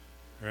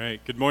All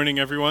right, good morning,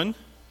 everyone.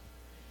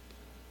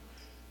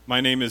 My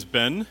name is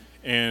Ben,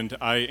 and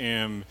I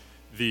am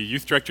the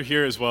youth director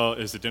here as well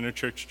as the dinner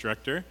church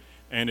director.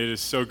 And it is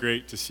so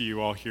great to see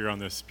you all here on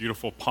this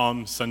beautiful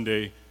Palm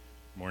Sunday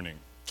morning.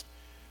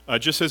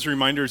 Just as a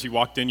reminder, as you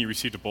walked in, you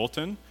received a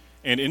bulletin.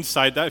 And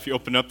inside that, if you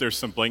open up, there's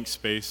some blank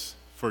space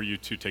for you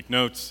to take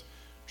notes,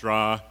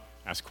 draw,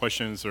 ask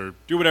questions, or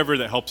do whatever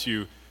that helps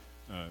you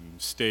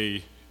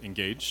stay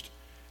engaged.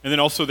 And then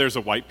also there's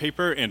a white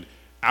paper, and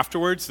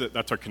afterwards,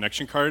 that's our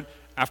connection card.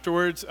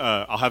 Afterwards,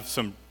 I'll have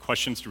some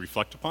questions to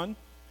reflect upon. And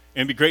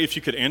it'd be great if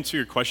you could answer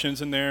your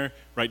questions in there,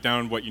 write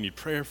down what you need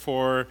prayer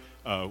for,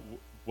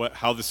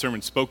 how the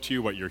sermon spoke to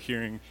you, what you're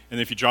hearing.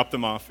 And if you drop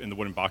them off in the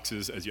wooden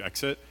boxes as you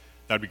exit,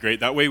 that'd be great.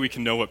 That way we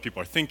can know what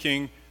people are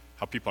thinking,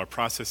 how people are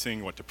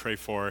processing, what to pray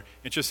for.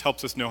 It just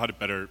helps us know how to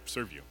better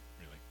serve you,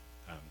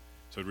 really.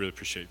 So I'd really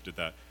appreciate if you did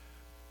that.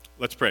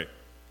 Let's pray.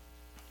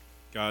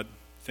 God,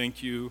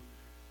 thank you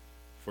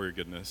for your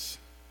goodness.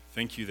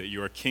 Thank you that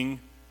you are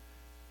king,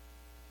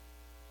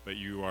 but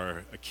you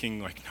are a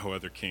king like no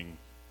other king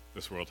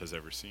this world has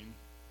ever seen.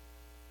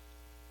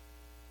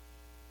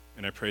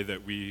 And I pray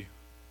that we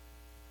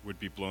would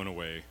be blown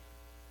away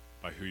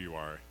by who you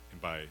are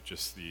and by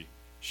just the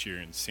sheer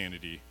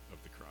insanity of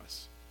the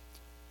cross.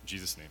 In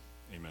Jesus' name,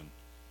 amen.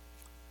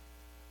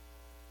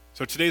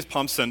 So today is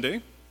Palm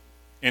Sunday,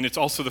 and it's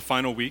also the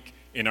final week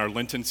in our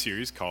Lenten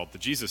series called The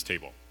Jesus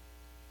Table.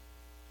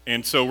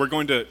 And so we're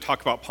going to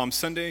talk about Palm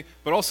Sunday,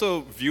 but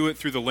also view it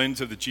through the lens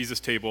of the Jesus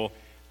table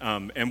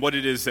and what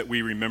it is that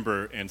we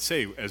remember and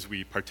say as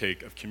we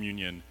partake of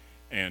communion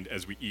and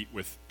as we eat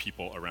with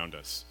people around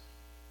us.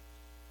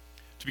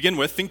 To begin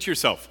with, think to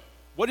yourself,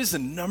 what is the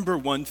number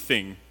one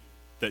thing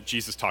that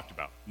Jesus talked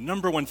about?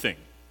 Number one thing.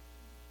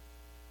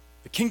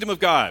 The kingdom of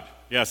God.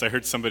 Yes, I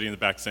heard somebody in the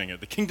back saying it.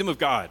 The kingdom of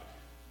God.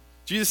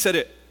 Jesus said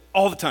it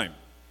all the time.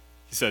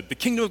 He said, the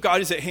kingdom of God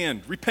is at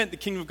hand. Repent, the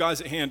kingdom of God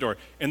is at hand. Or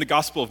in the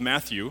Gospel of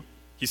Matthew,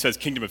 he says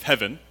kingdom of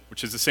heaven,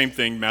 which is the same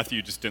thing.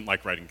 Matthew just didn't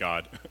like writing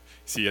God.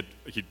 See,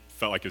 he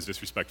felt like it was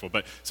disrespectful.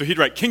 But so he'd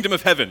write, kingdom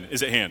of heaven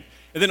is at hand.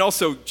 And then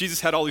also,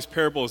 Jesus had all these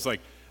parables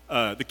like,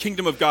 the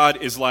kingdom of God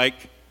is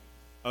like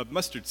a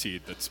mustard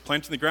seed that's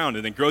planted in the ground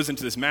and then grows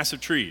into this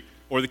massive tree.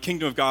 Or the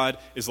kingdom of God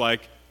is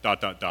like ...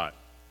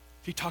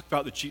 He talked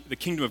about the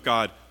kingdom of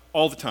God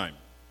all the time.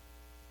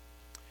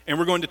 And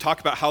we're going to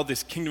talk about how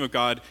this kingdom of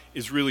God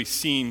is really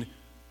seen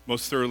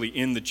most thoroughly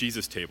in the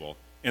Jesus table,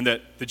 and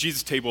that the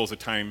Jesus table is a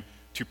time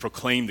to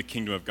proclaim the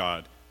kingdom of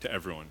God to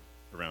everyone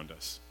around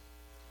us.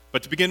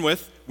 But to begin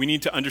with, we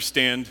need to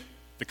understand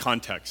the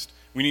context.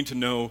 We need to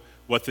know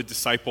what the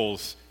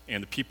disciples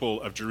and the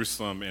people of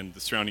Jerusalem and the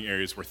surrounding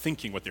areas were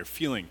thinking, what they're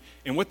feeling,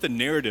 and what the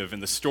narrative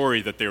and the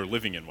story that they were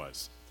living in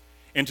was.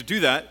 And to do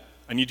that,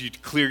 I need you to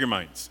clear your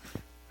minds.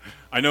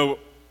 I know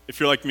if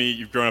you're like me,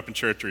 you've grown up in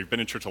church or you've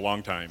been in church a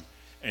long time,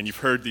 and you've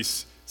heard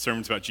these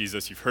sermons about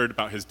Jesus, you've heard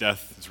about his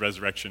death, his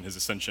resurrection, his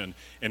ascension,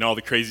 and all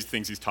the crazy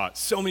things he's taught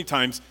so many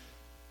times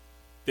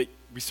that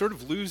we sort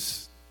of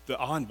lose the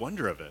awe and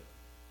wonder of it.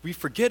 We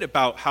forget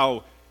about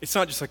how it's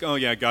not just like, oh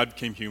yeah, God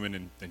became human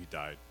and then he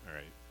died, all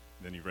right,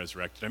 and then he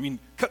resurrected. I mean,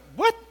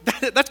 what?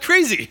 That's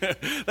crazy.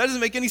 That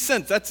doesn't make any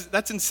sense.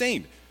 That's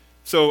insane.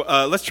 So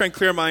let's try and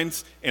clear our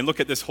minds and look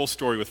at this whole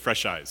story with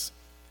fresh eyes.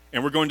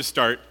 And we're going to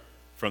start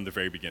from the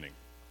very beginning.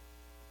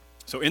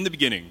 So in the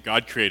beginning,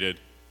 God created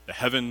the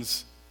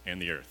heavens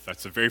and the earth.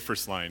 That's the very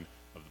first line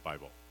of the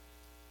Bible.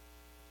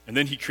 And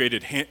then he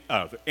created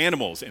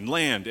animals and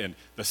land and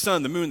the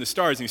sun, the moon, the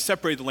stars, and he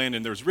separated the land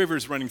and there was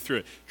rivers running through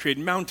it,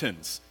 created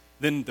mountains.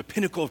 Then the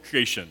pinnacle of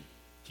creation,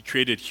 he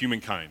created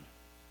humankind.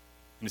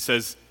 And it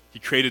says he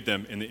created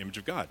them in the image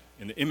of God.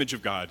 In the image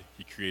of God,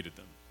 he created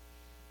them.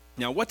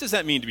 Now, what does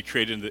that mean to be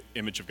created in the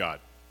image of God?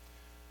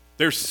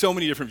 There's so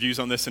many different views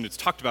on this, and it's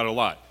talked about a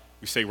lot.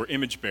 We say we're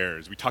image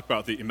bearers. We talk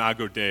about the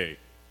imago Dei,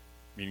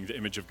 meaning the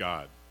image of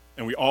God.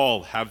 And we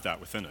all have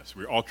that within us.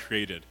 We're all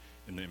created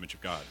in the image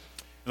of God.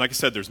 And like I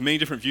said, there's many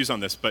different views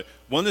on this, but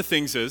one of the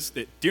things is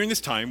that during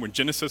this time when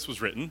Genesis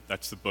was written,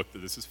 that's the book that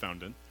this is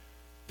found in,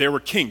 there were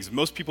kings.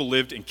 Most people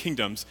lived in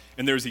kingdoms,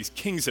 and there was these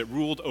kings that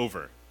ruled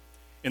over.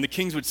 And the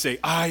kings would say,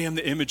 I am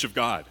the image of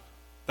God.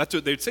 That's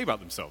what they would say about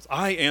themselves.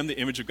 I am the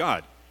image of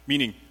God,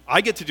 meaning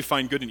I get to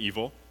define good and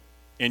evil,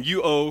 and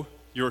you owe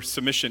your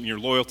submission and your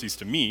loyalties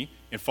to me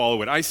and follow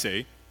what I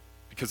say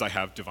because I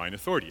have divine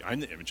authority. I'm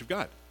the image of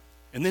God.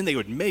 And then they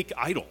would make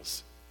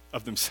idols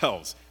of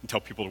themselves and tell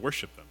people to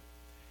worship them.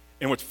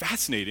 And what's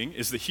fascinating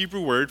is the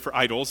Hebrew word for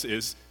idols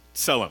is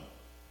tselem.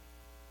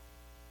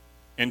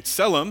 And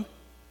tselem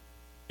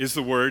is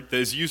the word that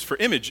is used for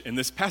image in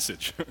this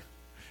passage. And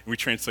we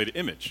translate it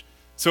image.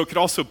 So it could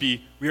also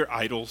be, we are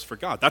idols for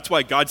God. That's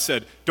why God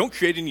said, don't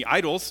create any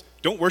idols,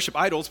 don't worship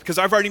idols, because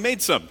I've already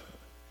made some.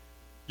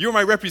 You are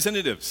my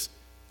representatives,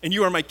 and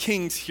you are my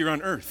kings here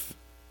on earth.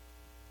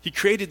 He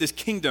created this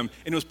kingdom,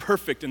 and it was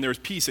perfect, and there was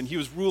peace, and he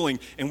was ruling,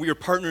 and we are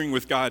partnering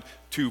with God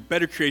to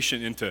better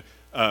creation into,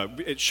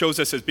 it shows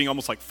us as being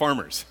almost like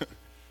farmers.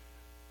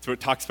 That's what it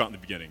talks about in the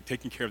beginning,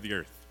 taking care of the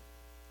earth.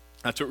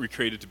 That's what we're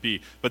created to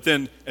be. But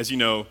then, as you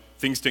know,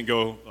 things didn't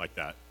go like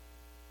that.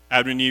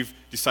 Adam and Eve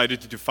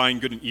decided to define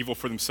good and evil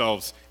for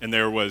themselves, and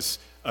there was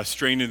a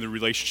strain in the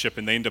relationship,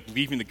 and they end up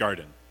leaving the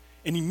garden.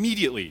 And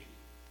immediately,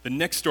 the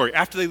next story,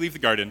 after they leave the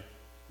garden,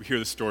 we hear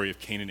the story of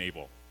Cain and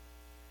Abel.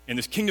 And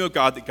this kingdom of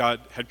God that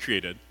God had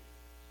created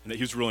and that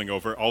he was ruling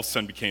over, all of a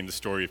sudden became the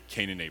story of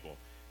Cain and Abel.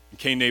 And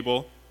Cain and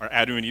Abel are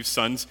Adam and Eve's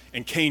sons,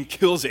 and Cain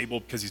kills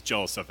Abel because he's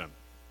jealous of him.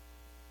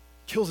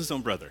 Kills his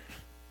own brother.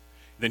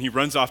 Then he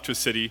runs off to a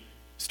city,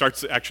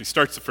 starts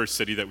the first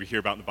city that we hear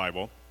about in the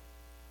Bible,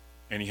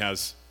 and he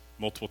has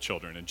multiple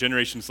children. And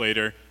generations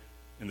later,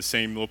 in the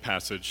same little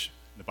passage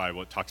in the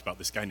Bible, it talks about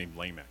this guy named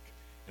Lamech.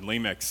 And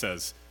Lamech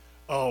says,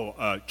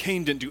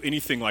 Cain didn't do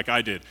anything like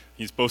I did.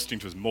 He's boasting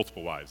to his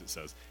multiple wives, it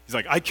says. He's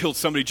like, I killed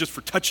somebody just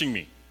for touching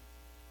me.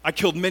 I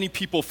killed many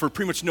people for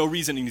pretty much no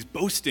reason, and he's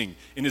boasting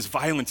in his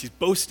violence. He's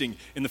boasting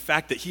in the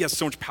fact that he has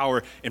so much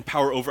power and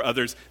power over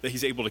others that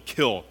he's able to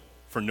kill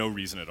for no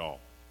reason at all.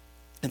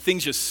 And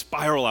things just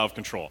spiral out of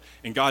control,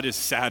 and God is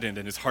saddened,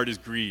 and his heart is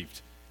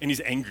grieved, and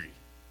he's angry.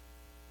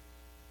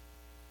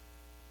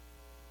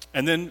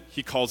 And then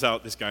he calls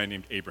out this guy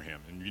named Abraham,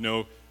 and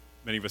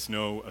many of us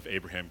know of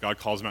Abraham. God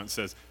calls him out and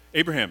says,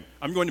 Abraham,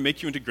 I'm going to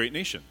make you into a great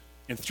nation,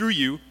 and through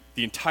you,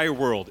 the entire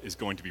world is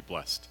going to be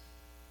blessed.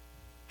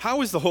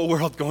 How is the whole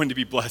world going to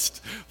be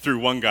blessed through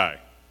one guy?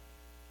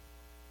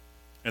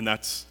 And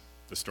that's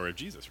the story of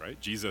Jesus, right?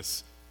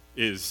 Jesus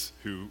is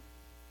who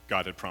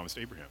God had promised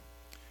Abraham.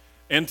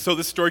 And so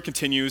this story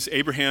continues.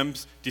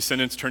 Abraham's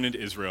descendants turn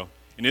into Israel,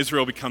 and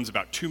Israel becomes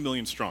about 2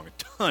 million strong, a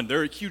ton.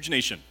 They're a huge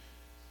nation,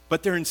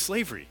 but they're in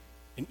slavery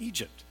in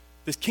Egypt.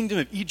 This kingdom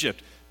of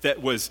Egypt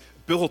that was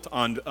built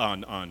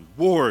on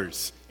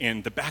wars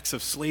and the backs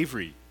of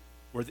slavery,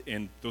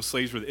 and those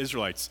slaves were the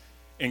Israelites.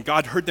 And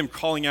God heard them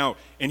calling out,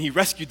 and he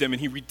rescued them,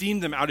 and he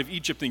redeemed them out of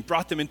Egypt, and he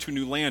brought them into a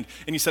new land.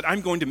 And he said, I'm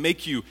going to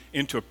make you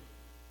into a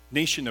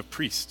nation of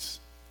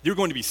priests. You're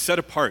going to be set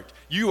apart.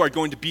 You are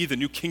going to be the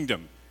new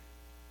kingdom.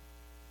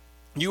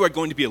 You are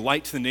going to be a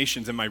light to the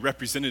nations and my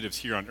representatives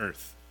here on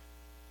earth.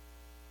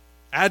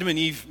 Adam and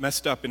Eve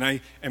messed up, and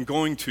I am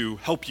going to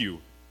help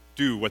you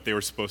do what they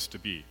were supposed to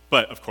be.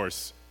 But, of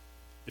course,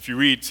 if you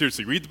read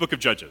the book of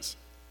Judges,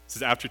 it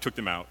says after he took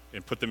them out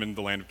and put them in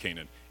the land of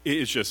Canaan, it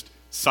is just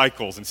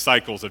cycles and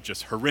cycles of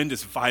just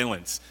horrendous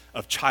violence,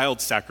 of child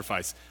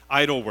sacrifice,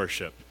 idol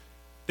worship.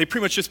 They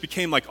pretty much just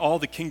became like all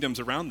the kingdoms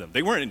around them.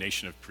 They weren't a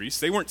nation of priests.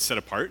 They weren't set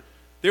apart.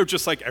 They were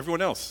just like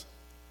everyone else.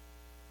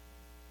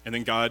 And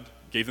then God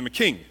gave them a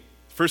king.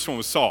 The first one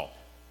was Saul.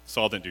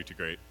 Saul didn't do too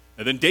great.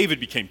 And then David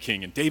became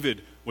king, and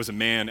David was a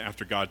man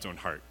after God's own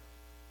heart.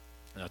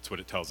 And that's what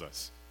it tells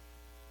us.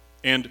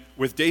 And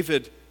with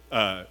David,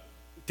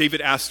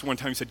 David asked one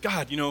time, he said,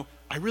 God,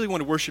 I really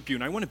want to worship you,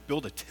 and I want to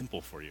build a temple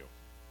for you.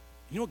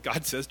 You know what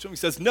God says to him? He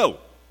says, no.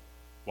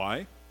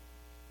 Why?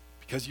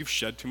 Because you've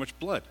shed too much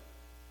blood.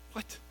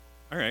 What?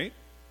 All right.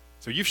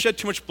 So you've shed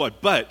too much blood,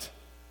 but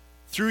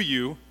through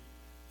you,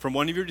 from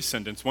one of your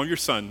descendants, one of your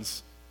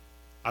sons,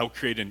 I will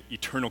create an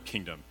eternal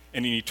kingdom,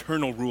 and an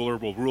eternal ruler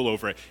will rule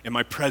over it, and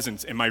my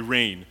presence and my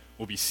reign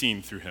will be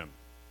seen through him.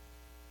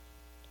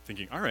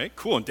 Thinking, all right,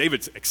 cool. And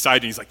David's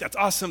excited. He's like, that's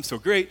awesome, so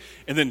great.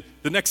 And then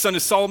the next son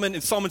is Solomon,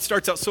 and Solomon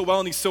starts out so well,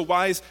 and he's so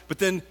wise, but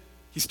then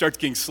he starts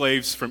getting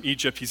slaves from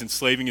Egypt. He's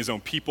enslaving his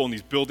own people, and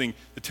he's building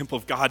the temple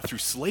of God through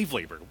slave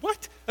labor.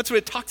 What? That's what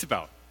it talks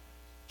about.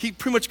 He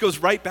pretty much goes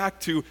right back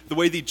to the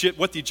way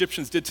what the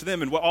Egyptians did to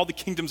them and what all the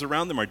kingdoms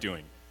around them are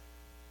doing.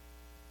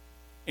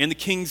 And the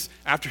kings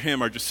after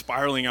him are just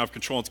spiraling out of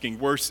control. It's getting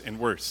worse and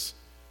worse.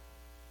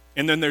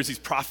 And then there's these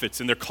prophets,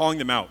 and they're calling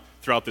them out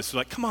throughout this. They're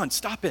like, come on,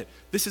 stop it.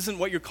 This isn't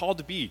what you're called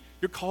to be.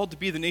 You're called to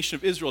be the nation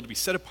of Israel, to be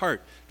set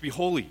apart, to be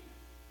holy,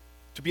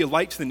 to be a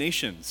light to the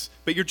nations,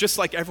 but you're just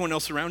like everyone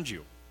else around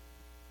you.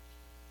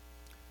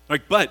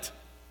 But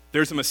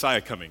there's a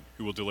Messiah coming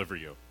who will deliver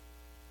you.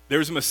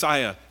 There's a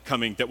Messiah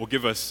coming that will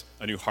give us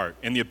a new heart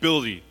and the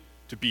ability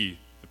to be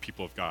the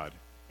people of God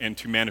and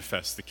to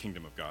manifest the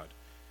kingdom of God.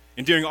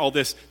 And during all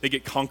this, they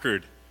get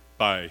conquered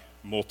by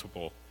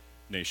multiple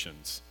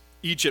nations.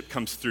 Egypt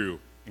comes through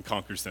and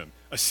conquers them.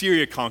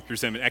 Assyria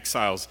conquers them and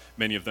exiles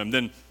many of them.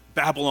 Then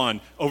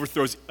Babylon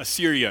overthrows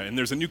Assyria, and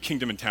there's a new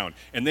kingdom in town.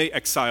 And they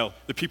exile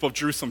the people of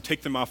Jerusalem,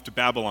 take them off to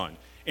Babylon.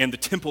 And the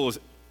temple is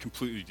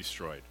completely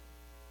destroyed.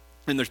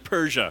 And there's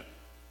Persia.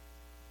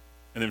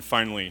 And then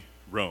finally,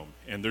 Rome.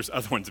 And there's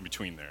other ones in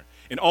between there.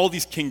 And all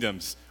these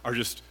kingdoms are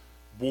just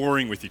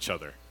warring with each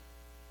other.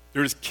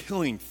 They're just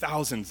killing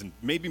thousands and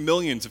maybe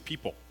millions of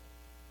people.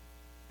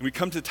 And we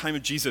come to the time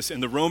of Jesus,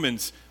 and the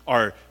Romans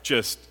are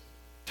just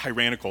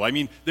tyrannical. I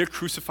mean, they're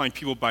crucifying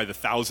people by the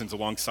thousands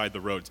alongside the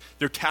roads.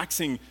 They're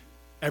taxing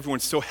everyone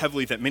so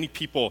heavily that many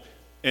people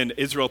in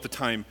Israel at the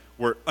time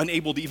were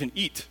unable to even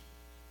eat.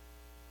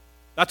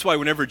 That's why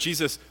whenever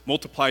Jesus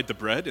multiplied the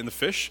bread and the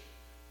fish,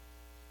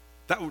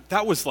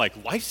 that was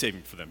like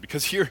life-saving for them,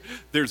 because here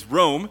there's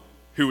Rome,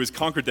 who has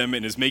conquered them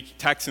and is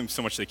taxing them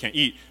so much they can't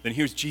eat. Then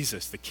here's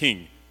Jesus, the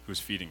king, who's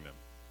feeding them.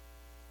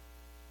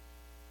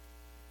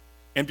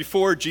 And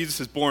before Jesus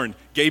is born,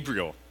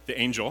 Gabriel, the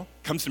angel,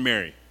 comes to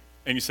Mary,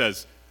 and he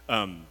says,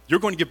 you're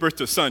going to give birth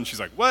to a son. She's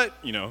like, what?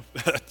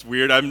 That's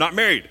weird. I'm not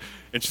married.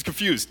 And she's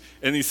confused.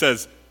 And he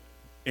says,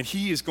 and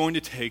he is going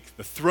to take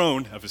the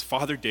throne of his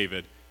father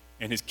David,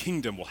 and his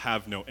kingdom will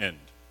have no end.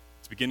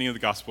 It's the beginning of the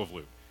Gospel of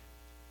Luke.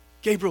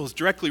 Gabriel is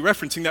directly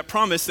referencing that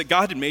promise that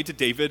God had made to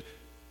David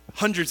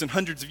hundreds and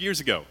hundreds of years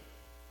ago.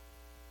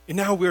 And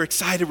now we're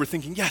excited. We're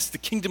thinking, yes, the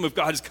kingdom of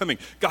God is coming.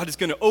 God is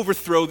going to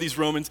overthrow these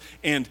Romans,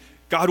 and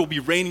God will be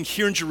reigning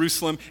here in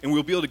Jerusalem, and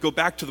we'll be able to go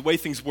back to the way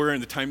things were in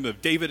the time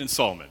of David and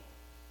Solomon.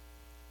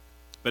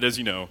 But as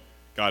you know,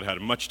 God had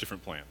a much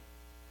different plan.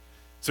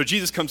 So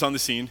Jesus comes on the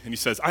scene, and he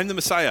says, I'm the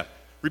Messiah.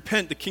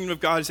 Repent, the kingdom of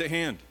God is at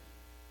hand.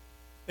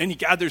 And he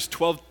gathers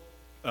 12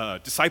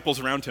 disciples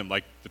around him,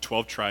 like the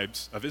 12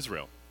 tribes of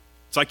Israel.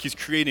 It's like he's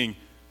creating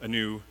a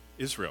new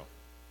Israel.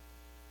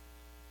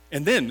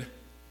 And then,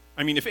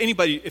 I mean,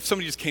 if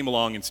somebody just came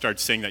along and started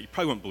saying that, you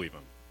probably wouldn't believe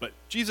him. But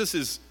Jesus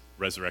is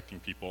resurrecting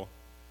people.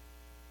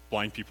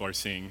 Blind people are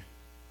seeing.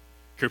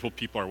 Crippled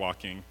people are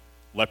walking.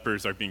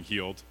 Lepers are being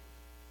healed.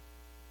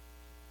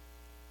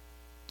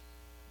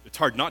 It's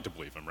hard not to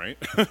believe him, right?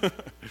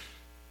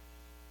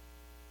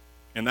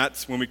 And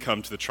that's when we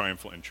come to the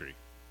triumphal entry.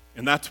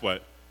 And that's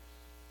what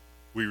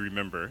we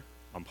remember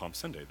on Palm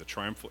Sunday, the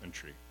triumphal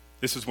entry.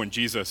 This is when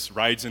Jesus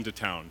rides into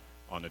town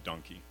on a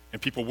donkey,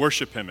 and people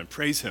worship him and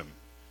praise him.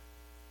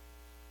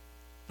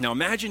 Now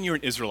imagine you're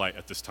an Israelite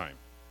at this time.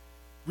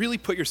 Really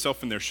put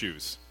yourself in their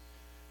shoes.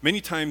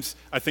 Many times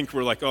I think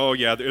we're like, oh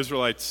yeah, the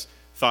Israelites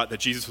thought that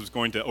Jesus was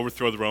going to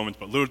overthrow the Romans,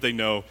 but little did they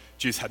know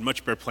Jesus had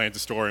much better plans in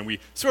store, and we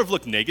sort of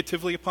look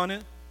negatively upon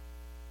it.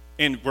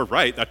 And we're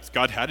right, that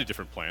God had a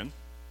different plan.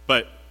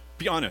 But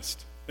be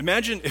honest.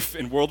 Imagine if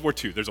in World War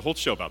II, there's a whole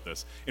show about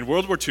this. In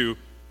World War II,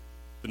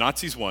 the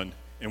Nazis won,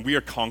 and we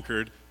are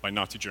conquered by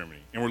Nazi Germany.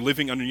 And we're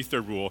living underneath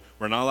their rule.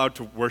 We're not allowed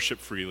to worship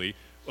freely.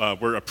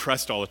 We're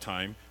oppressed all the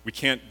time. We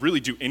can't really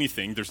do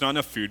anything. There's not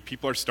enough food.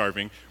 People are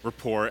starving. We're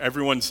poor.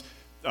 Everyone's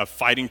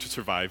fighting to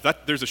survive.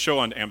 There's a show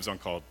on Amazon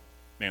called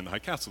Man in the High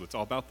Castle that's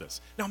all about this.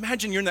 Now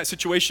imagine you're in that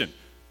situation.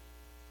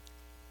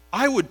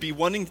 I would be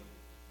wanting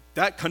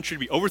that country to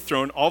be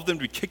overthrown, all of them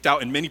to be kicked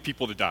out, and many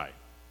people to die.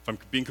 If I'm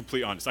being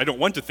completely honest. I don't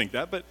want to think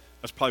that, but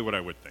that's probably what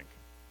I would think.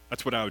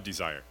 That's what I would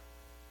desire.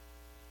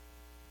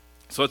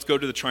 So let's go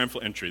to the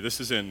triumphal entry. This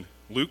is in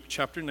Luke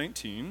chapter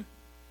 19.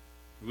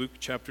 Luke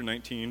chapter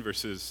 19,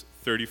 verses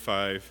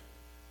 35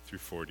 through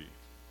 40.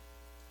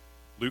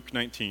 Luke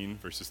 19,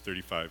 verses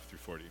 35 through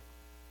 40.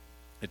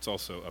 It's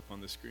also up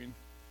on the screen.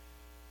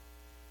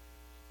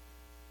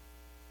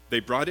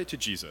 They brought it to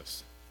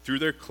Jesus, threw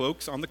their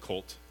cloaks on the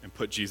colt, and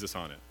put Jesus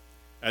on it.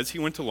 As he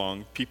went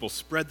along, people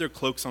spread their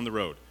cloaks on the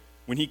road.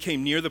 When he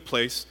came near the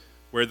place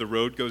where the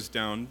road goes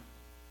down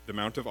the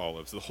Mount of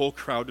Olives, the whole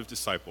crowd of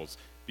disciples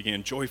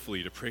began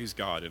joyfully to praise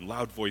God in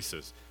loud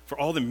voices for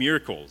all the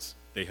miracles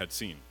they had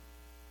seen.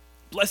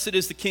 Blessed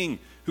is the King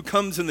who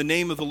comes in the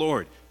name of the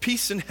Lord.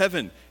 Peace in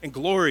heaven and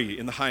glory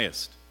in the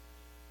highest.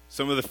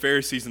 Some of the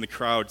Pharisees in the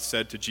crowd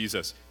said to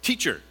Jesus,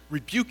 Teacher,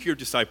 rebuke your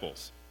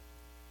disciples.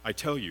 I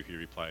tell you, he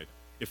replied,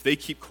 if they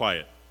keep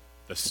quiet,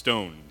 the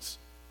stones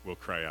will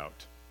cry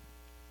out.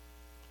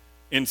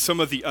 In some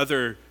of the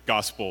other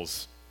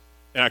Gospels,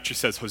 it actually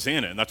says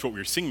Hosanna, and that's what we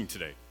were singing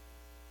today.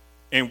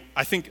 And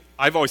I think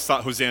I've always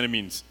thought Hosanna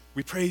means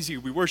we praise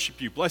you, we worship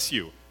you, bless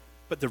you.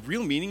 But the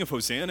real meaning of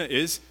Hosanna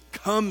is,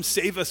 come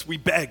save us, we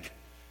beg.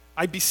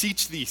 I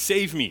beseech thee,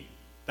 save me.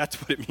 That's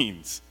what it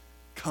means.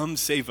 Come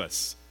save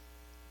us.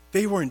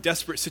 They were in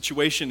desperate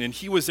situation, and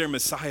he was their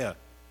Messiah.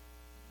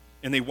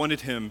 And they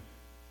wanted him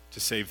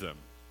to save them.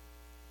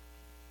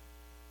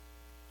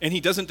 And he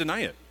doesn't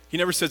deny it. He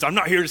never says, I'm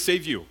not here to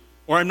save you,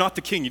 or I'm not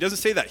the king. He doesn't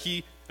say that.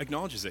 He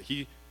acknowledges it.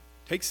 He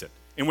takes it.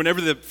 And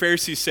whenever the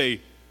Pharisees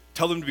say,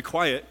 tell them to be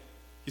quiet,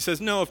 he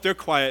says, no, if they're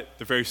quiet,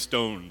 the very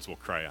stones will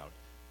cry out.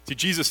 See,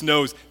 Jesus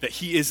knows that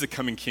he is the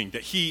coming king,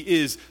 that he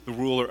is the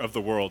ruler of the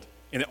world,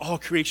 and that all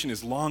creation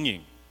is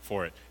longing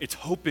for it. It's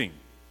hoping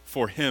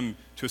for him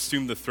to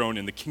assume the throne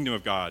and the kingdom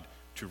of God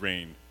to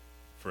reign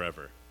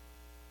forever.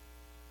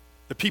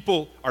 The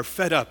people are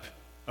fed up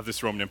of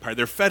this Roman Empire.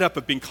 They're fed up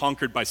of being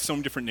conquered by so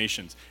many different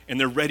nations, and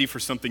they're ready for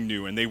something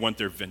new, and they want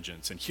their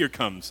vengeance. And here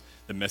comes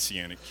the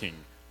Messianic king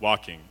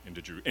riding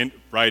into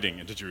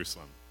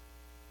Jerusalem.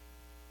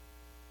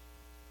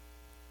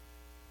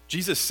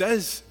 Jesus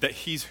says that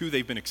he's who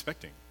they've been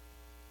expecting.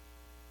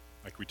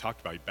 Like we talked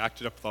about, he backed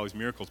it up with all these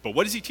miracles. But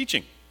what is he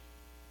teaching?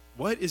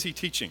 What is he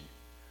teaching?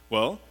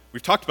 Well,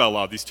 we've talked about a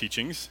lot of these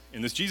teachings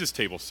in this Jesus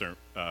Table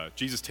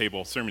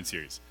sermon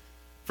series.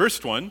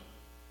 First one,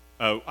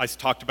 I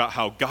talked about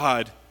how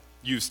God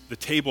used the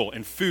table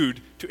and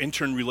food to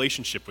enter in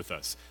relationship with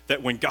us.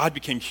 That when God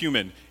became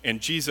human and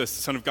Jesus,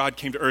 the Son of God,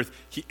 came to earth,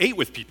 he ate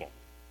with people.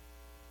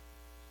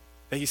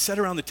 That he sat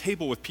around the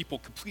table with people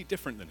completely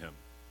different than him.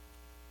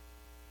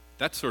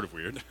 That's sort of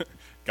weird.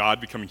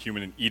 God becoming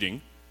human and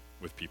eating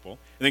with people.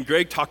 And then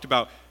Greg talked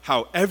about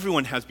how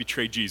everyone has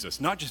betrayed Jesus,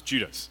 not just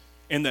Judas.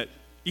 And that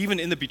even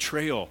in the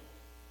betrayal,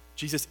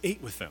 Jesus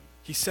ate with them.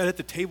 He sat at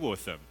the table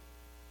with them.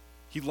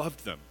 He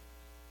loved them.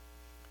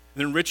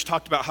 And then Rich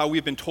talked about how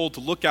we've been told to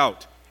look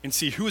out and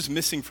see who is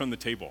missing from the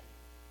table.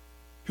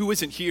 Who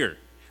isn't here?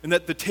 and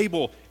that the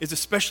table is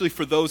especially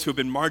for those who have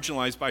been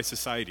marginalized by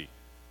society,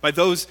 by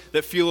those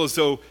that feel as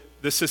though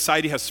the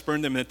society has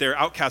spurned them and that they're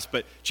outcasts.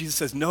 But Jesus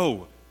says,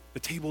 no, the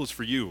table is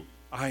for you.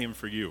 I am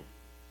for you.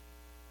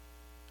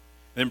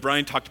 And then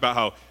Brian talked about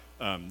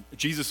how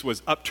Jesus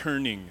was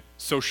upturning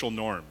social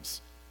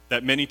norms,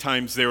 that many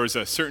times there was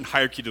a certain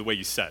hierarchy to the way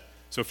you sat.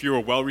 So if you're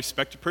a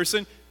well-respected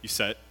person, you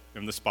sat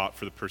in the spot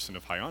for the person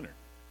of high honor.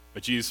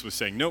 But Jesus was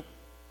saying, nope.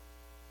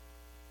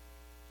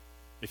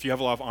 If you have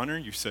a lot of honor,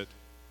 you sit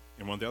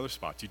in one of the other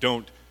spots. You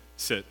don't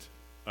sit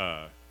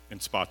in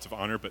spots of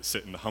honor, but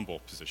sit in the humble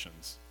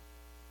positions.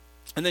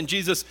 And then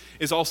Jesus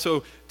is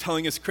also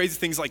telling us crazy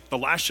things like the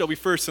last shall be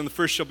first and the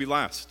first shall be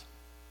last.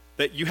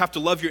 That you have to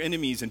love your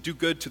enemies and do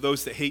good to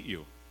those that hate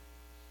you.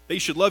 That you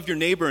should love your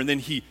neighbor, and then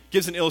he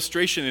gives an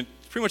illustration, and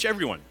it's pretty much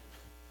everyone.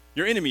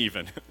 Your enemy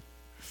even.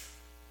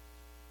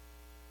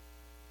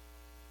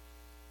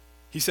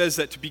 He says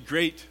that to be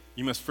great,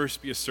 you must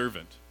first be a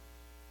servant.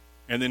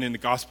 And then in the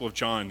Gospel of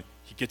John,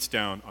 he gets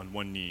down on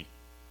one knee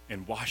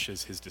and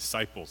washes his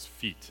disciples'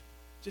 feet.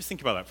 Just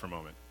think about that for a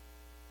moment.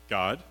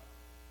 God,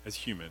 as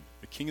human,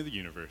 the King of the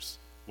universe,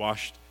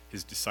 washed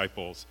his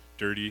disciples'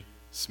 dirty,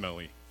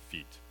 smelly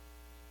feet.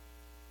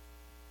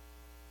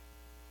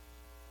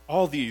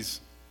 All these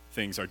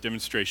things are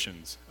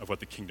demonstrations of what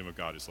the kingdom of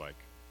God is like.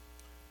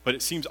 But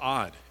it seems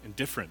odd and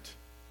different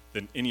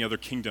than any other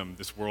kingdom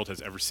this world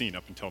has ever seen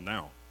up until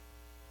now.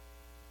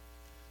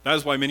 That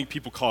is why many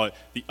people call it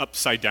the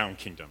upside-down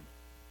kingdom.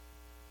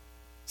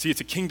 See, it's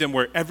a kingdom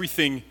where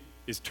everything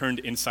is turned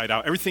inside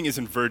out. Everything is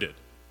inverted.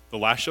 The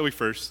last shall be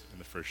first,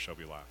 and the first shall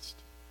be last.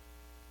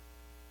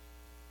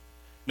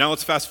 Now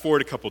let's fast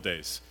forward a couple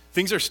days.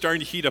 Things are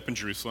starting to heat up in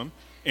Jerusalem,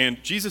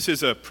 and Jesus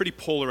is a pretty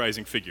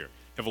polarizing figure.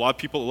 You have a lot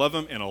of people that love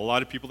him and a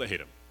lot of people that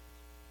hate him.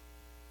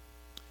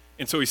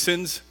 And so he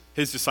sends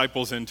his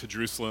disciples into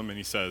Jerusalem, and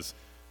he says,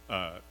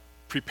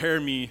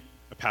 prepare me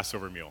a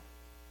Passover meal.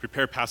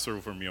 Prepare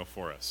Passover meal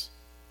for us.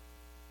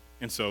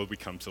 And so we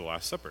come to the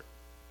Last Supper.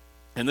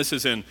 And this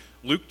is in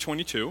Luke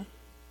 22.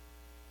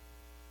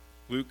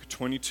 Luke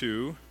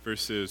 22,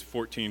 verses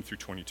 14 through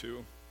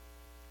 22.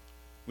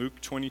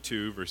 Luke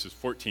 22, verses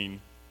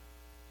 14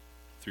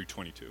 through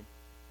 22.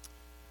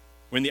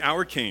 When the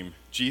hour came,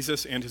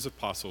 Jesus and his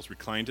apostles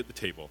reclined at the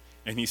table,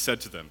 and he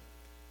said to them,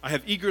 I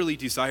have eagerly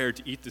desired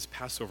to eat this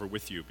Passover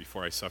with you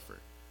before I suffer.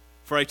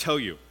 For I tell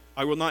you,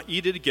 I will not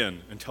eat it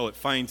again until it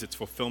finds its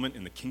fulfillment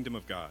in the kingdom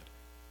of God.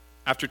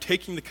 After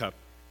taking the cup,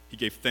 he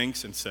gave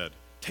thanks and said,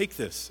 Take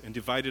this and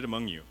divide it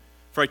among you.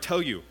 For I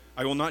tell you,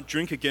 I will not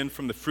drink again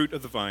from the fruit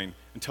of the vine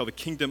until the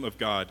kingdom of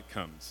God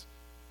comes.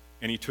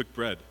 And he took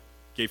bread,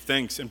 gave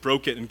thanks, and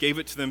broke it, and gave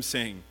it to them,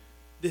 saying,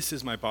 This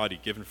is my body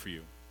given for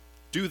you.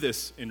 Do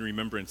this in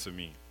remembrance of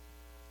me.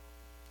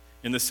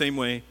 In the same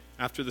way,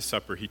 after the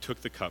supper, he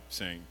took the cup,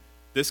 saying,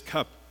 This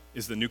cup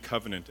is the new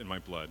covenant in my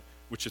blood,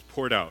 which is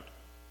poured out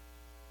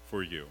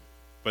for you.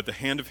 But the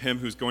hand of him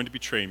who's going to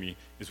betray me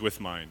is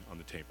with mine on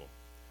the table.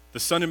 The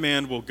Son of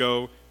Man will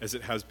go as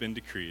it has been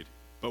decreed,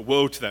 but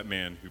woe to that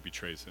man who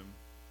betrays him.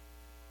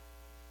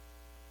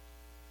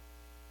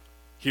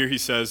 Here he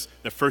says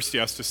that first he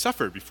has to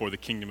suffer before the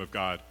kingdom of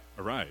God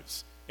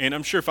arrives. And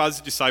I'm sure if I was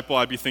a disciple,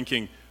 I'd be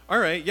thinking, all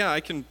right, yeah,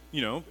 I can,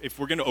 if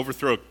we're going to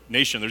overthrow a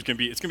nation, it's going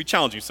to be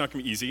challenging. It's not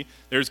going to be easy.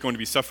 There's going to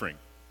be suffering.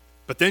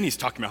 But then he's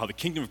talking about how the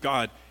kingdom of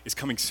God is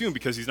coming soon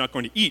because he's not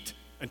going to eat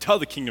until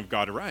the kingdom of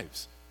God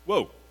arrives.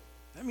 Whoa,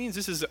 that means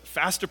this is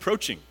fast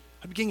approaching.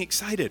 I'd be getting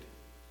excited.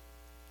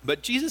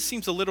 But Jesus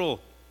seems a little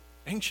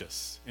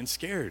anxious and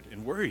scared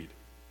and worried.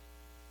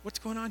 What's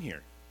going on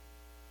here?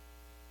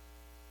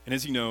 And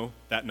as you know,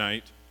 that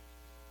night,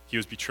 he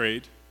was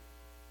betrayed,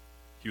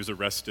 he was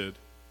arrested,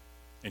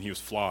 and he was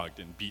flogged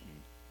and beaten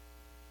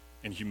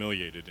and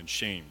humiliated and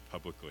shamed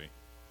publicly.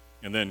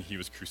 And then he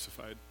was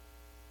crucified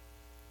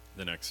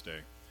the next day.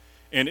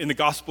 And in the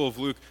Gospel of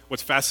Luke,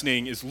 what's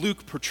fascinating is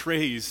Luke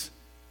portrays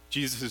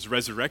Jesus'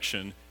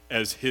 resurrection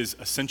as his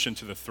ascension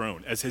to the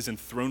throne, as his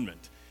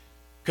enthronement.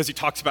 Because he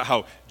talks about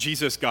how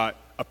Jesus got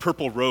a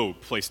purple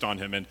robe placed on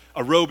him, and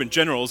a robe in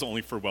general is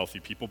only for wealthy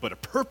people, but a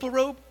purple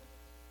robe?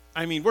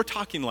 I mean, we're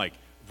talking like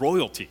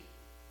royalty.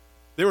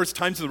 There was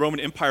times in the Roman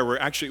Empire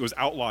where actually it was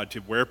outlawed to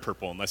wear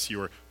purple unless you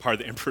were part of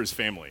the emperor's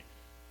family.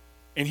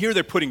 And here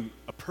they're putting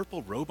a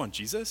purple robe on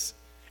Jesus,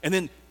 and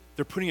then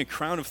they're putting a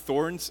crown of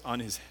thorns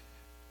on his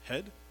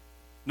head.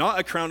 Not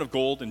a crown of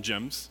gold and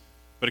gems,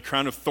 but a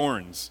crown of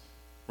thorns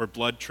where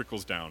blood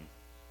trickles down.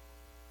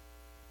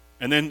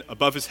 And then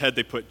above his head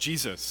they put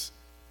Jesus,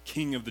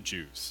 King of the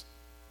Jews,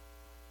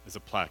 as a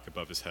plaque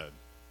above his head.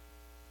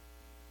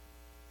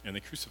 And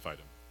they crucified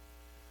him.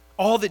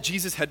 All that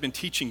Jesus had been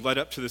teaching led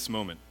up to this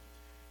moment.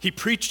 He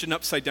preached an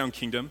upside-down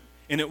kingdom,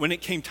 and when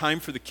it came time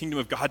for the kingdom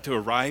of God to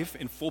arrive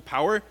in full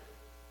power,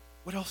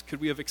 what else could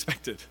we have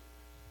expected?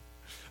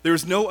 There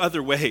was no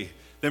other way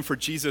than for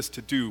Jesus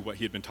to do what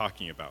he had been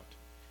talking about.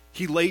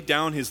 He laid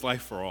down his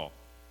life for all.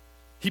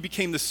 He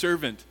became the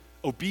servant,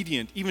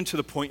 obedient even to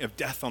the point of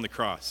death on the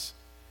cross.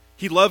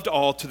 He loved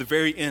all to the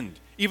very end,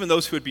 even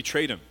those who had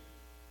betrayed him,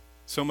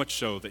 so much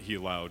so that he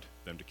allowed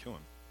them to kill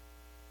him.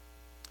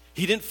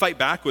 He didn't fight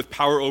back with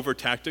power over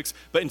tactics,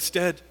 but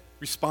instead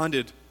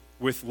responded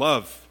with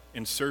love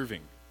and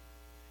serving.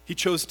 He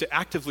chose to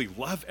actively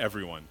love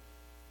everyone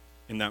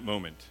in that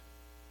moment.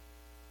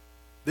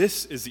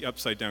 This is the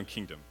upside-down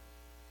kingdom,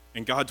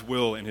 and God's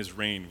will and his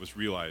reign was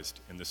realized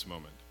in this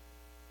moment.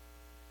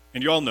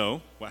 And you all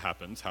know what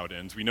happens, how it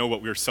ends. We know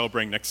what we're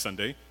celebrating next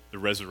Sunday, the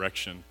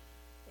resurrection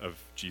of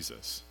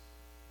Jesus.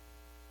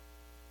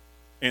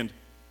 And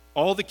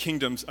all the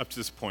kingdoms up to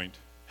this point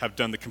have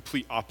done the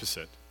complete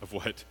opposite of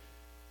what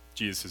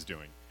Jesus is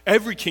doing.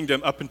 Every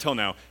kingdom up until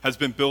now has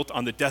been built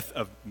on the death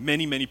of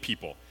many, many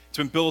people. It's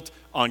been built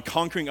on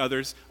conquering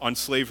others, on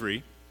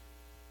slavery.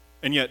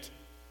 And yet,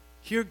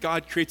 here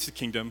God creates the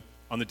kingdom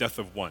on the death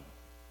of one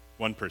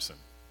person.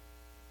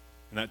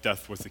 And that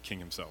death was the king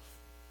himself.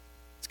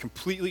 It's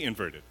completely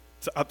inverted.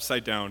 It's an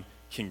upside-down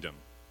kingdom.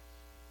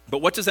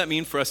 But what does that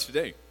mean for us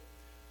today?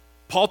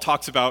 Paul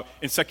talks about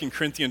in 2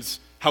 Corinthians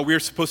how we're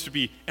supposed to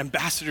be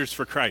ambassadors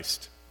for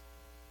Christ.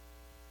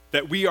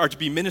 That we are to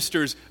be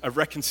ministers of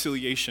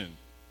reconciliation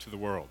to the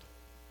world.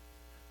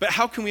 But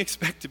how can we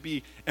expect to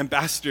be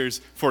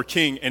ambassadors for a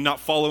king and not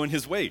follow in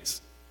his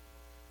ways?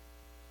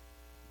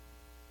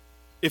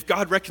 If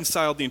God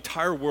reconciled the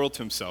entire world to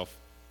himself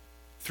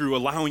through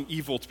allowing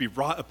evil to be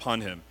wrought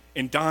upon him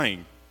and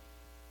dying,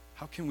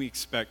 how can we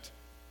expect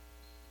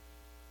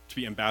to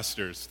be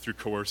ambassadors through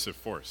coercive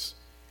force?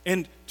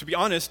 And to be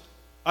honest,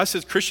 us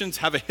as Christians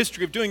have a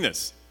history of doing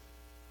this.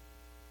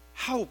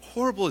 How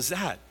horrible is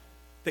that?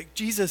 That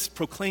Jesus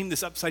proclaimed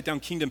this upside-down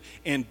kingdom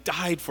and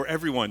died for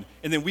everyone,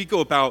 and then we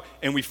go about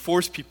and we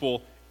force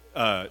people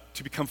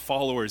to become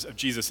followers of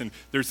Jesus, and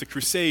there's the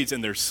Crusades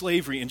and there's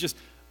slavery and just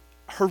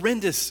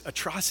horrendous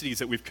atrocities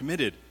that we've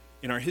committed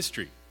in our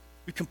history.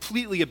 We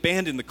completely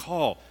abandoned the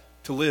call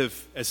to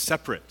live as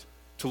separate,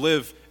 to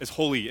live as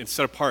holy and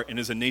set apart and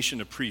as a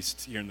nation of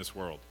priests here in this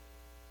world.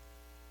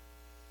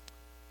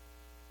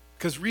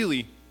 Because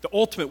really, the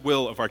ultimate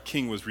will of our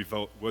King was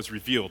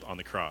revealed on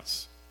the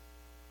cross.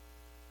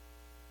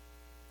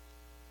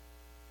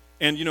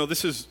 And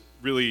this is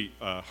really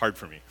hard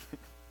for me.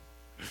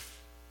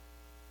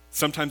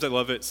 Sometimes I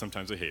love it,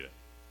 sometimes I hate it.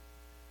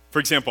 For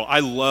example,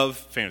 I love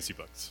fantasy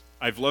books.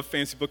 I've loved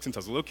fantasy books since I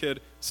was a little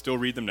kid, still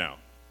read them now.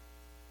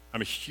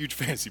 I'm a huge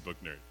fantasy book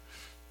nerd.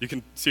 You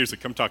can seriously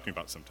come talk to me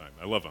about it sometime.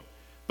 I love them.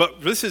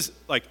 But this is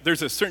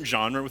there's a certain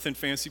genre within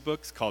fantasy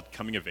books called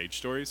coming of age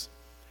stories.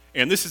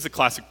 And this is the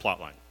classic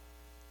plot line.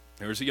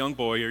 There's a young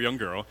boy or young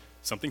girl,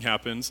 something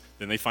happens,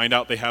 then they find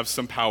out they have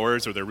some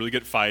powers or they're really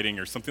good at fighting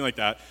or something like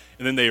that,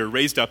 and then they are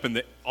raised up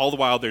and all the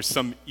while there's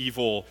some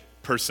evil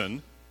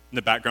person in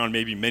the background,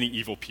 maybe many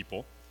evil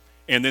people,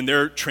 and then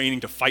they're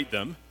training to fight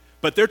them,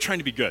 but they're trying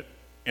to be good,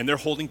 and they're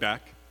holding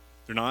back.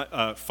 They're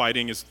not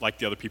fighting as like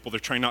the other people. They're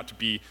trying not to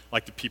be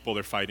like the people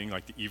they're fighting,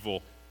 like the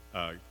evil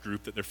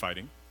group that they're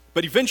fighting.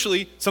 But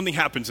eventually, something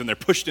happens and they're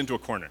pushed into a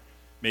corner.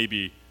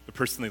 Maybe the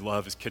person they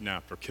love is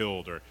kidnapped or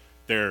killed, or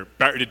they're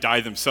about to die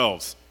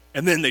themselves.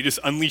 And then they just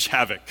unleash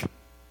havoc.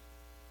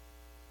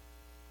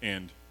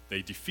 And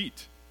they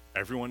defeat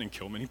everyone and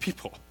kill many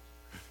people.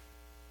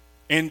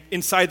 And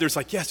inside there's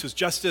yes, it was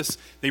justice.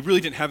 They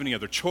really didn't have any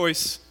other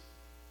choice.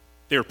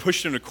 They were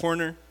pushed in a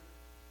corner.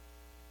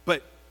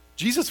 But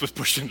Jesus was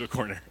pushed into a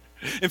corner.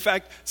 In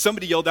fact,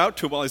 somebody yelled out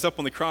to him while he's up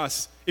on the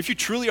cross, "If you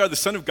truly are the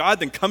Son of God,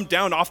 then come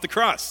down off the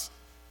cross."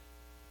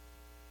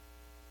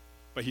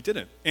 But he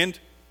didn't. And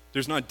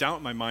there's not a doubt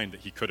in my mind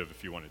that he could have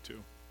if he wanted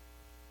to.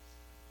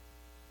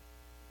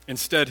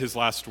 Instead, his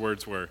last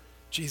words were,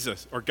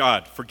 "Jesus, or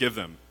God, forgive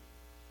them,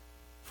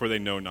 for they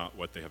know not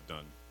what they have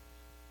done."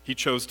 He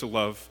chose to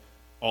love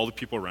all the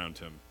people around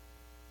him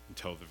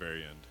until the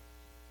very end.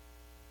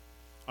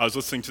 I was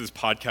listening to this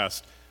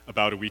podcast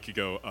about a week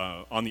ago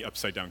on the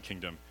Upside Down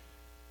Kingdom.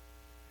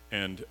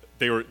 And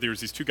there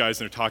was these two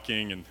guys and they're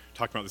talking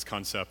about this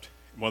concept.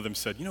 And one of them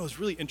said, it was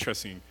really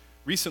interesting.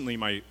 Recently,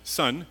 my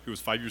son, who was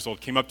 5 years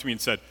old, came up to me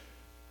and said,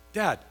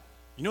 "Dad,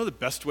 the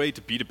best way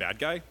to beat a bad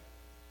guy?"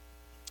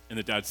 And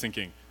the dad's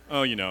thinking,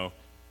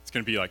 it's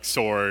going to be like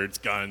swords,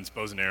 guns,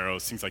 bows and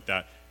arrows, things like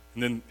that.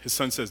 And then his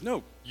son says,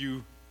 "No,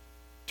 you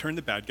turn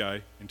the bad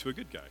guy into a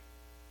good guy."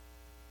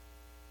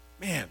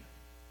 Man,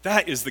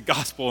 that is the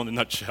gospel in a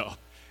nutshell.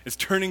 It's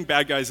turning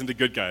bad guys into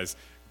good guys.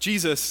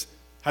 Jesus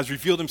has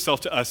revealed himself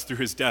to us through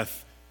his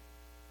death,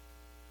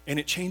 and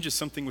it changes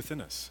something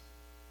within us.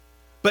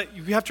 But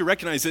you have to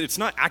recognize that it's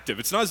not active.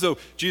 It's not as though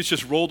Jesus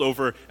just rolled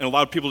over and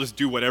allowed people to just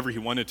do whatever he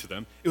wanted to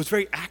them. It was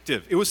very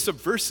active. It was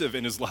subversive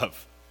in his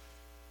love.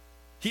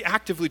 He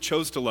actively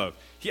chose to love.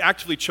 He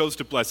actively chose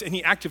to bless, and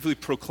he actively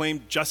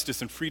proclaimed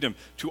justice and freedom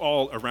to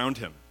all around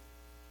him.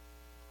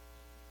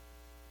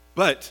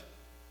 But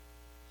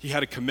he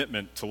had a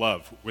commitment to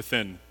love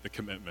within the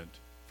commitment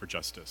for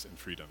justice and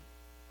freedom.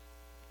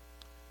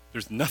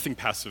 There's nothing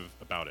passive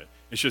about it.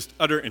 It's just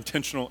utter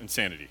intentional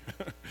insanity.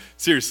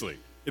 Seriously,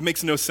 it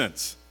makes no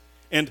sense.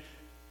 And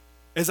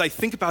as I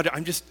think about it,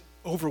 I'm just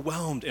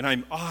overwhelmed and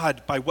I'm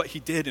awed by what he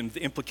did and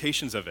the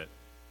implications of it.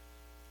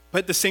 But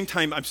at the same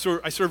time, I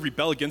sort of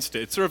rebel against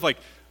it. It's sort of like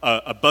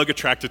a bug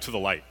attracted to the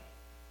light.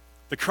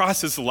 The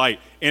cross is the light,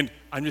 and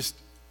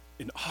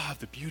in awe of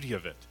the beauty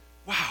of it.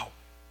 Wow,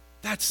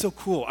 that's so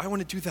cool. I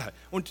want to do that.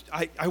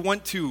 I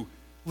want to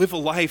live a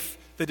life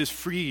that is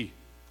free.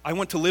 I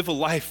want to live a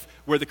life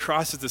where the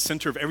cross is the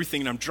center of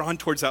everything and I'm drawn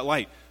towards that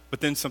light.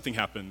 But then something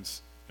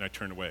happens and I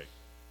turn away.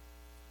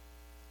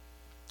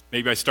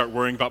 Maybe I start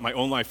worrying about my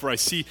own life, or I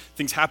see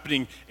things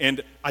happening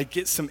and I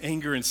get some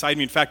anger inside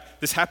me. In fact,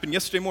 this happened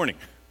yesterday morning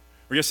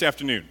or yesterday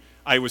afternoon.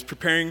 I was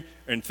preparing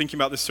and thinking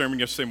about this sermon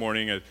yesterday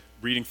morning,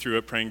 reading through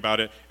it, praying about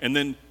it, and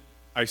then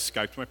I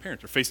Skyped my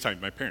parents, or FaceTimed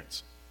my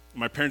parents.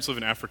 My parents live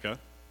in Africa,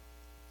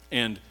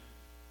 and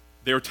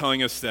they were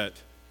telling us that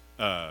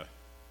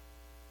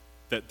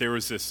there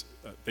was this,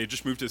 they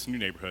just moved to this new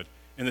neighborhood,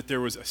 and that there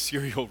was a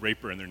serial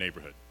raper in their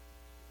neighborhood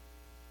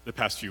the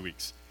past few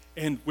weeks.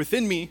 And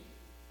within me,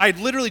 I had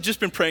literally just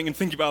been praying and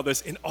thinking about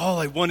this, and all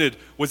I wanted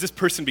was this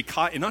person to be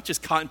caught, and not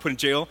just caught and put in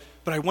jail,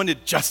 but I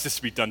wanted justice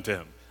to be done to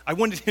him. I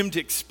wanted him to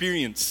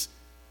experience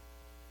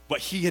what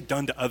he had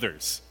done to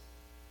others.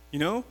 You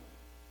know?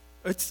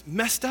 It's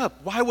messed up.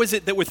 Why was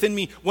it that within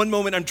me, one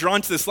moment I'm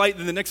drawn to this light,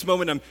 and the next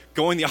moment I'm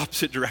going the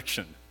opposite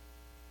direction?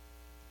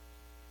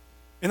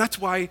 And that's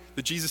why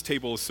the Jesus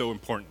table is so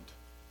important.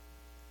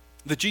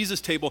 The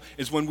Jesus table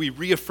is when we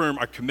reaffirm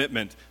our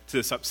commitment to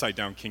this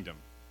upside-down kingdom.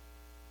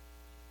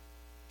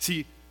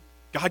 See,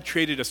 God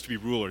created us to be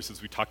rulers,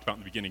 as we talked about in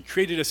the beginning,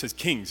 created us as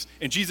kings,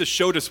 and Jesus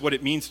showed us what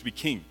it means to be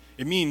king.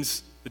 It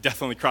means the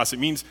death on the cross. It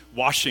means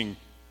washing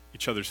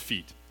each other's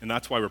feet, and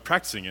that's why we're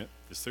practicing it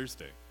this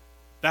Thursday.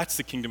 That's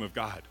the kingdom of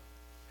God.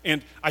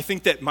 And I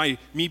think that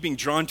me being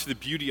drawn to the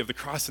beauty of the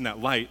cross and that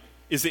light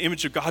is the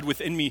image of God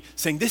within me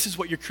saying, this is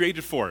what you're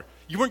created for.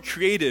 You weren't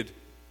created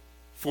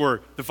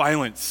for the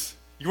violence.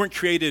 You weren't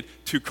created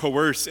to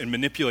coerce and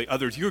manipulate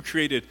others. You were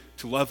created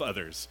to love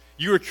others.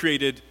 You were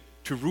created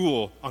to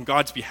rule on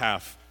God's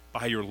behalf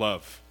by your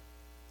love.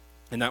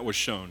 And that was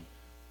shown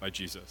by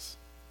Jesus.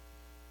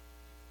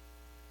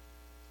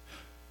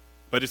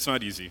 But it's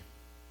not easy.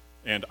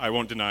 And I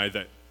won't deny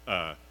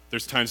that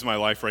there's times in my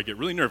life where I get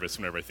really nervous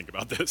whenever I think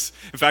about this.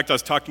 In fact, I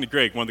was talking to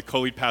Greg, one of the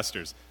co-lead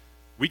pastors,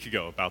 a week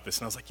ago about this.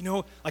 And I was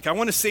like, I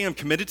want to say I'm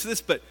committed to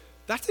this, but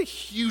that's a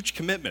huge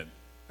commitment.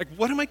 Like,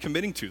 what am I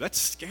committing to?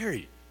 That's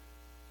scary.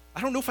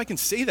 I don't know if I can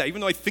say that, even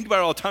though I think about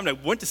it all the time and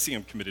I want to say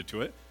I'm committed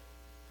to it.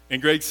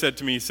 And Greg said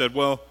to me, he said,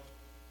 well,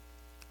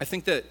 I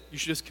think that you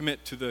should just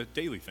commit to the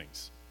daily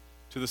things,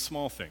 to the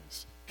small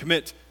things.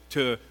 Commit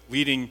to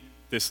leading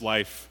this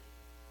life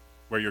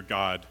where your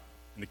God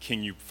and the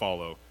King you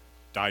follow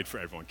died for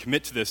everyone.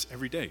 Commit to this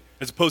every day,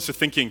 as opposed to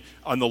thinking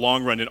on the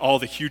long run and all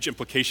the huge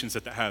implications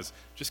that has.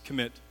 Just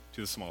commit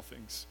to the small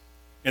things.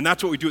 And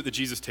that's what we do at the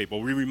Jesus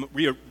table. We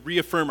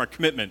reaffirm our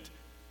commitment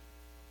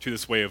to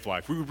this way of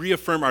life. We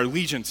reaffirm our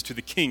allegiance to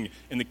the King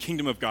and the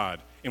kingdom of God.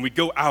 And we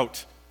go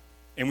out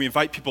and we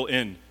invite people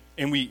in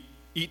and we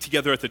eat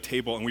together at the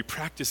table and we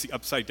practice the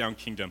upside down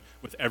kingdom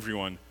with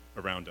everyone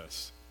around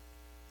us.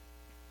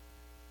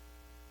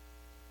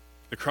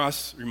 The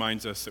cross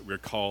reminds us that we're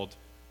called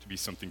to be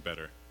something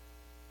better.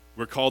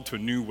 We're called to a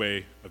new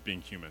way of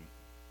being human.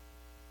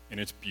 And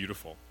it's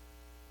beautiful.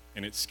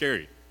 And it's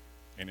scary.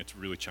 And it's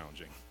really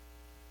challenging.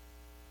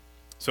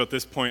 So at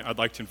this point, I'd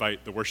like to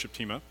invite the worship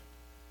team up.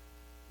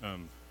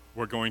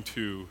 We're going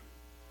to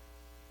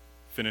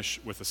finish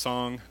with a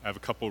song. I have a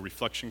couple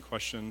reflection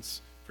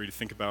questions for you to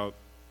think about.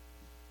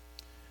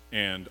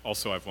 And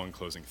also I have one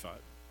closing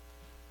thought.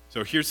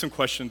 So here's some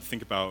questions to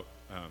think about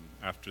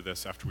after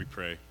we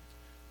pray.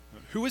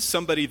 Who is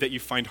somebody that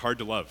you find hard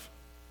to love?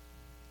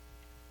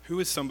 Who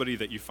is somebody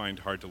that you find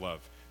hard to love?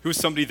 Who is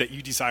somebody that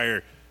you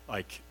desire,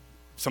 like,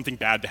 something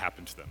bad to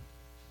happen to them?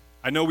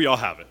 I know we all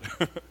have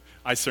it.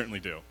 I certainly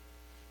do.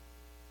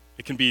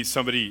 It can be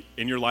somebody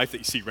in your life that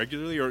you see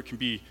regularly, or it can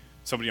be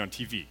somebody on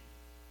TV.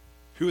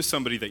 Who is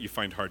somebody that you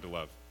find hard to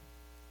love?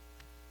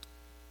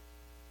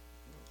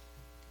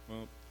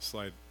 Well, the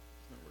slide's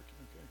not working.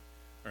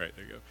 Okay. All right,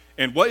 there you go.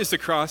 And what is the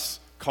cross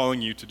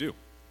calling you to do?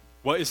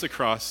 What is the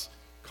cross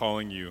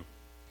calling you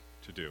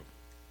to do?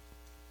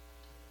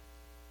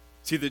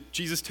 See, the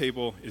Jesus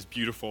table is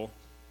beautiful.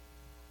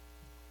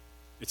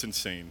 It's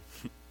insane.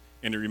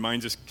 And it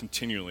reminds us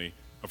continually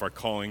of our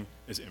calling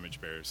as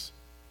image bearers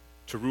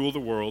to rule the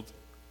world,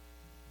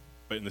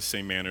 but in the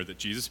same manner that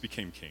Jesus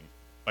became king,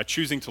 by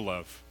choosing to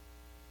love,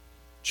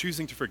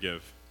 choosing to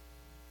forgive,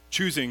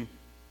 choosing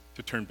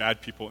to turn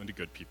bad people into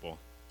good people,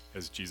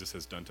 as Jesus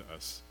has done to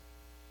us.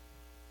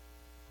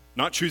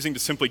 Not choosing to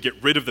simply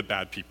get rid of the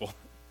bad people,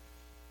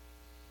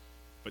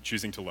 but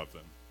choosing to love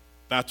them.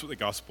 That's what the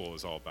gospel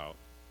is all about.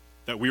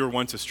 That we were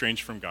once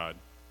estranged from God,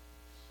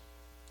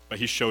 but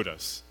he showed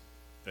us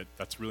that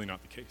that's really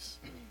not the case.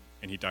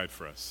 And he died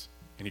for us,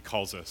 and he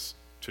calls us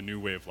to a new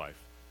way of life.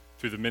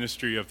 Through the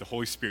ministry of the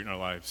Holy Spirit in our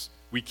lives,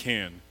 we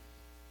can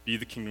be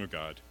the kingdom of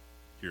God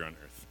here on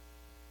earth.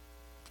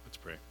 Let's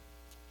pray.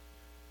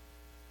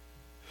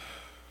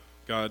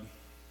 God,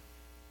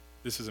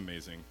 this is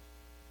amazing.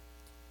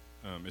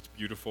 It's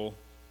beautiful,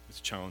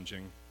 it's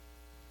challenging,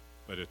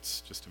 but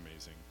it's just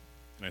amazing.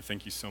 And I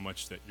thank you so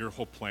much that your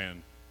whole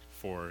plan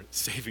for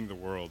saving the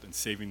world and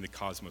saving the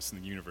cosmos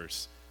and the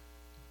universe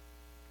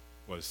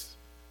was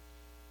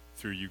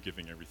through you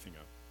giving everything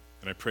up.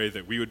 And I pray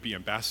that we would be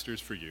ambassadors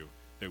for you,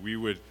 that we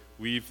would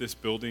leave this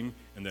building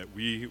and that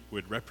we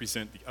would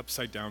represent the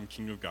upside down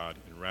kingdom of God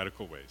in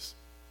radical ways.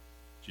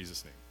 In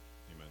Jesus' name,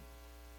 amen.